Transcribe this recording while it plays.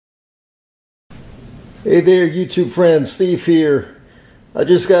Hey there, YouTube friends, Steve here. I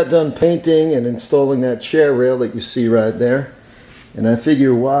just got done painting and installing that chair rail that you see right there. And I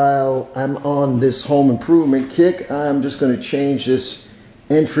figure while I'm on this home improvement kick, I'm just going to change this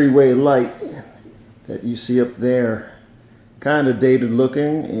entryway light that you see up there. Kind of dated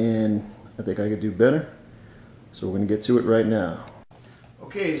looking, and I think I could do better. So we're going to get to it right now.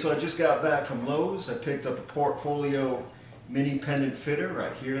 Okay, so I just got back from Lowe's. I picked up a Portfolio mini pendant fitter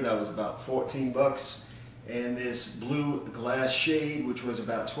right here. That was about 14 bucks. And this blue glass shade, which was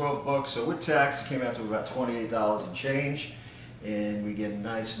about 12 bucks. So with tax, it came out to about $28 and change. And we get a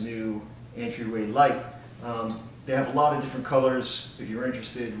nice new entryway light. They have a lot of different colors. If you're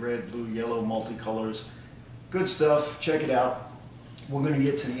interested, red, blue, yellow, multicolors. Good stuff. Check it out. We're going to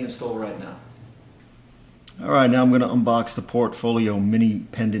get to the install right now. All right, now I'm going to unbox the Portfolio mini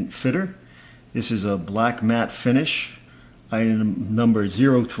pendant fitter. This is a black matte finish. Item number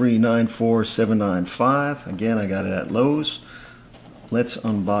 0394795. Again, I got it at Lowe's. Let's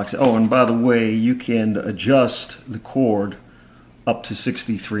unbox it. Oh, and by the way, you can adjust the cord up to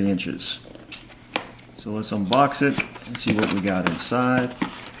 63 inches. So let's unbox it and see what we got inside.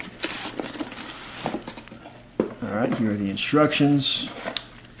 All right, here are the instructions.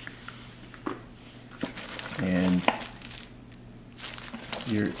 And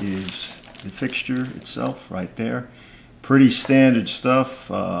here is the fixture itself right there. Pretty standard stuff,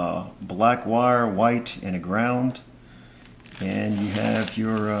 black wire, white, and a ground. And you have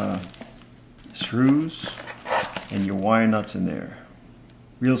your screws and your wire nuts in there.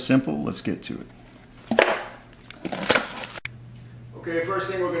 Real simple, let's get to it. Okay,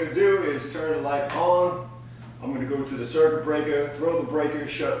 first thing we're going to do is turn the light on. I'm going to go to the circuit breaker, throw the breaker,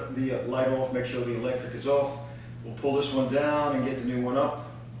 shut the light off, make sure the electric is off. We'll pull this one down and get the new one up.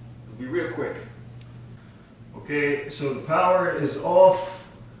 It'll be real quick. Okay, so the power is off.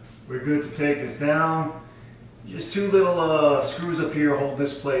 We're good to take this down. Just two little screws up here hold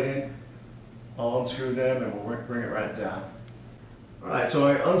this plate in. I'll unscrew them and we'll bring it right down. Alright, so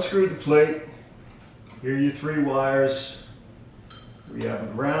I unscrewed the plate. Here are your three wires. We have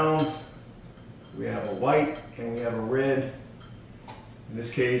a ground, we have a white, and we have a red. In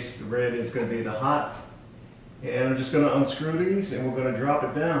this case, the red is going to be the hot. And I'm just going to unscrew these and we're going to drop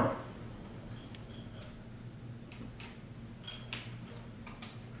it down.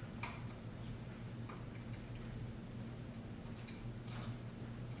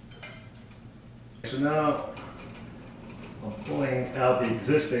 So now I'm pulling out the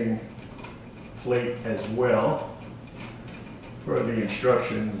existing plate as well for the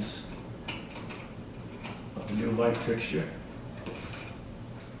instructions of the new light fixture.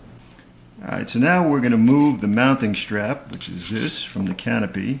 Alright, so now we're going to move the mounting strap, which is this, from the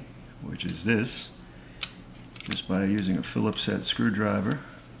canopy, which is this, just by using a Phillips head screwdriver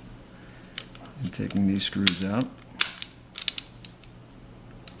and taking these screws out.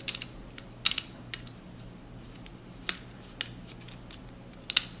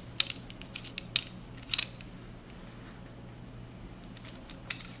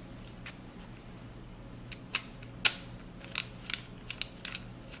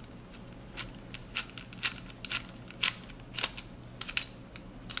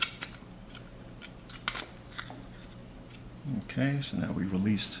 Okay, so now we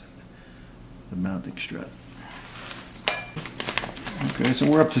released the mounting strap. Okay, so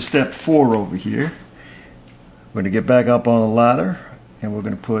we're up to step 4 over here. We're going to get back up on the ladder and we're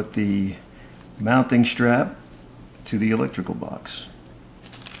going to put the mounting strap to the electrical box.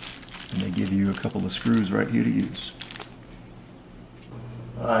 And they give you a couple of screws right here to use.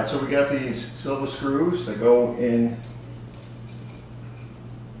 Alright, so we got these silver screws that go in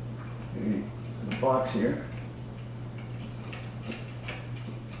the box here.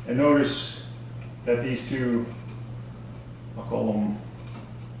 And notice that these two, I'll call them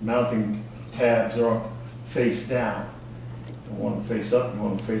mounting tabs, are face down. You want them face up, you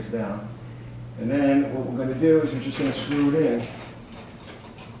want them face down. And then what we're going to do is we're just going to screw it in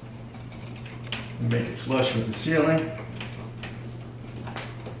and make it flush with the ceiling.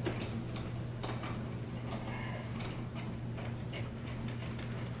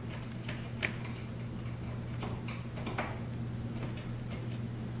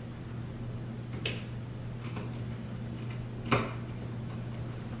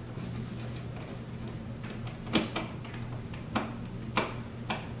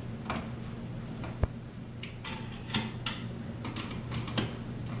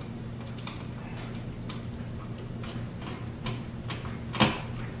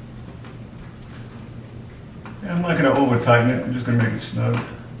 I'm not going to over tighten it, I'm just going to make it snug.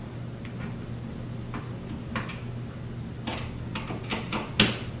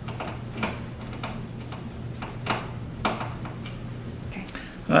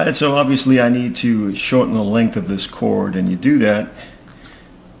 Alright, so obviously I need to shorten the length of this cord, and you do that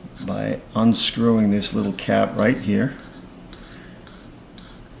by unscrewing this little cap right here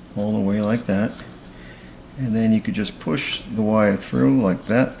all the way like that, and then you could just push the wire through like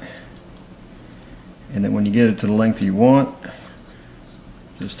that, and then when you get it to the length you want,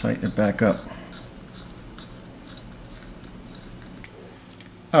 just tighten it back up.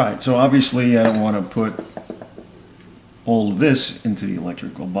 Alright, so obviously I don't want to put all of this into the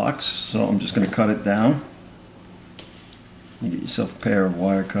electrical box, so I'm just going to cut it down. You get yourself a pair of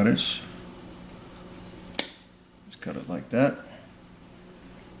wire cutters. Just cut it like that.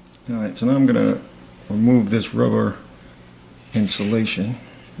 Alright, so now I'm going to remove this rubber insulation,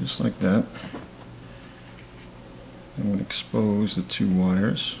 just like that. I'm going to expose the two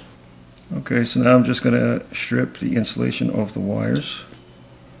wires. Okay, so now I'm just going to strip the insulation off the wires.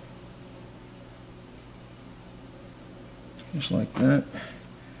 Just like that.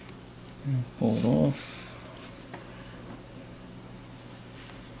 And pull it off.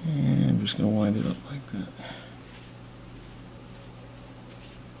 And I'm just going to wind it up like that.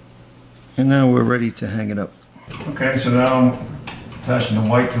 And now we're ready to hang it up. Okay, so now I'm attaching the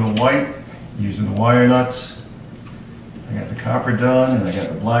white to the white using the wire nuts. I got the copper done and I got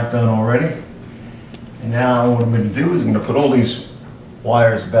the black done already. And now what I'm going to do is I'm going to put all these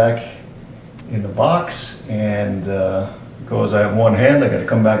wires back in the box, and because I have one hand, I got to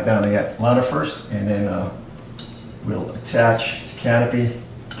come back down the ladder first, and then we'll attach the canopy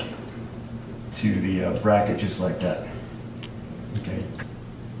to the bracket just like that. Okay.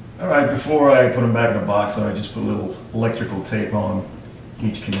 All right, before I put them back in the box, I just put a little electrical tape on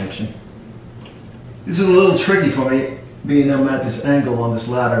each connection. This is a little tricky for me, being I'm at this angle on this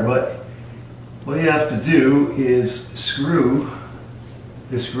ladder, but what you have to do is screw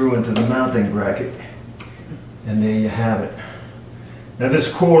this screw into the mounting bracket, and there you have it. Now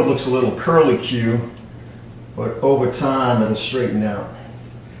this cord looks a little curly-Q, but over time it'll straighten out.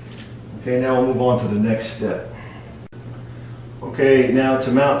 Okay, now we'll move on to the next step. Okay, now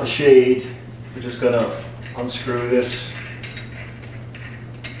to mount the shade, we're just going to unscrew this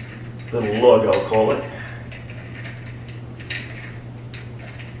little lug, I'll call it.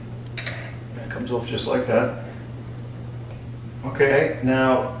 It comes off just like that. Okay,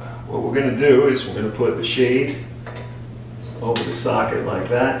 now what we're going to do is we're going to put the shade over the socket like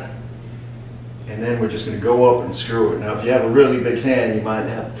that, and then we're just going to go up and screw it. Now if you have a really big hand, you might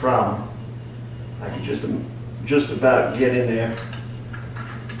have a problem. I can just about get in there,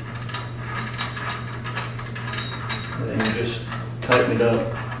 and then you just tighten it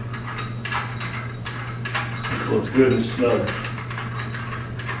up until it's good and snug.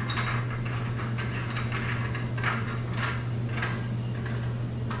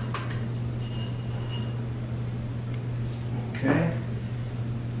 Okay,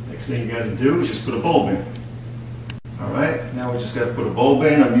 next thing you got to do is just put a bulb in. Alright, now we just got to put a bulb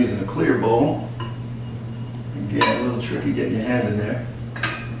in. I'm using a clear bulb. Yeah, a little tricky getting your hand in there.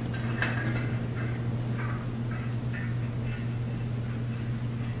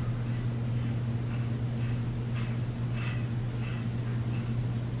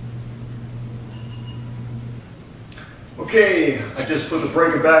 Okay, I just put the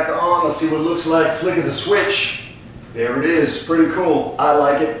breaker back on. Let's see what it looks like. Flick of the switch. There it is. Pretty cool. I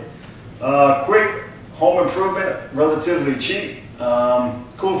like it. Quick home improvement, relatively cheap.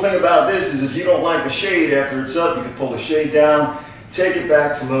 Cool thing about this is if you don't like the shade after it's up, you can pull the shade down, take it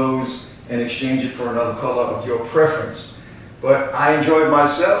back to Lowe's, and exchange it for another color of your preference. But I enjoyed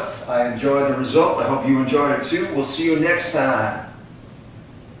myself. I enjoyed the result. I hope you enjoyed it too. We'll see you next time.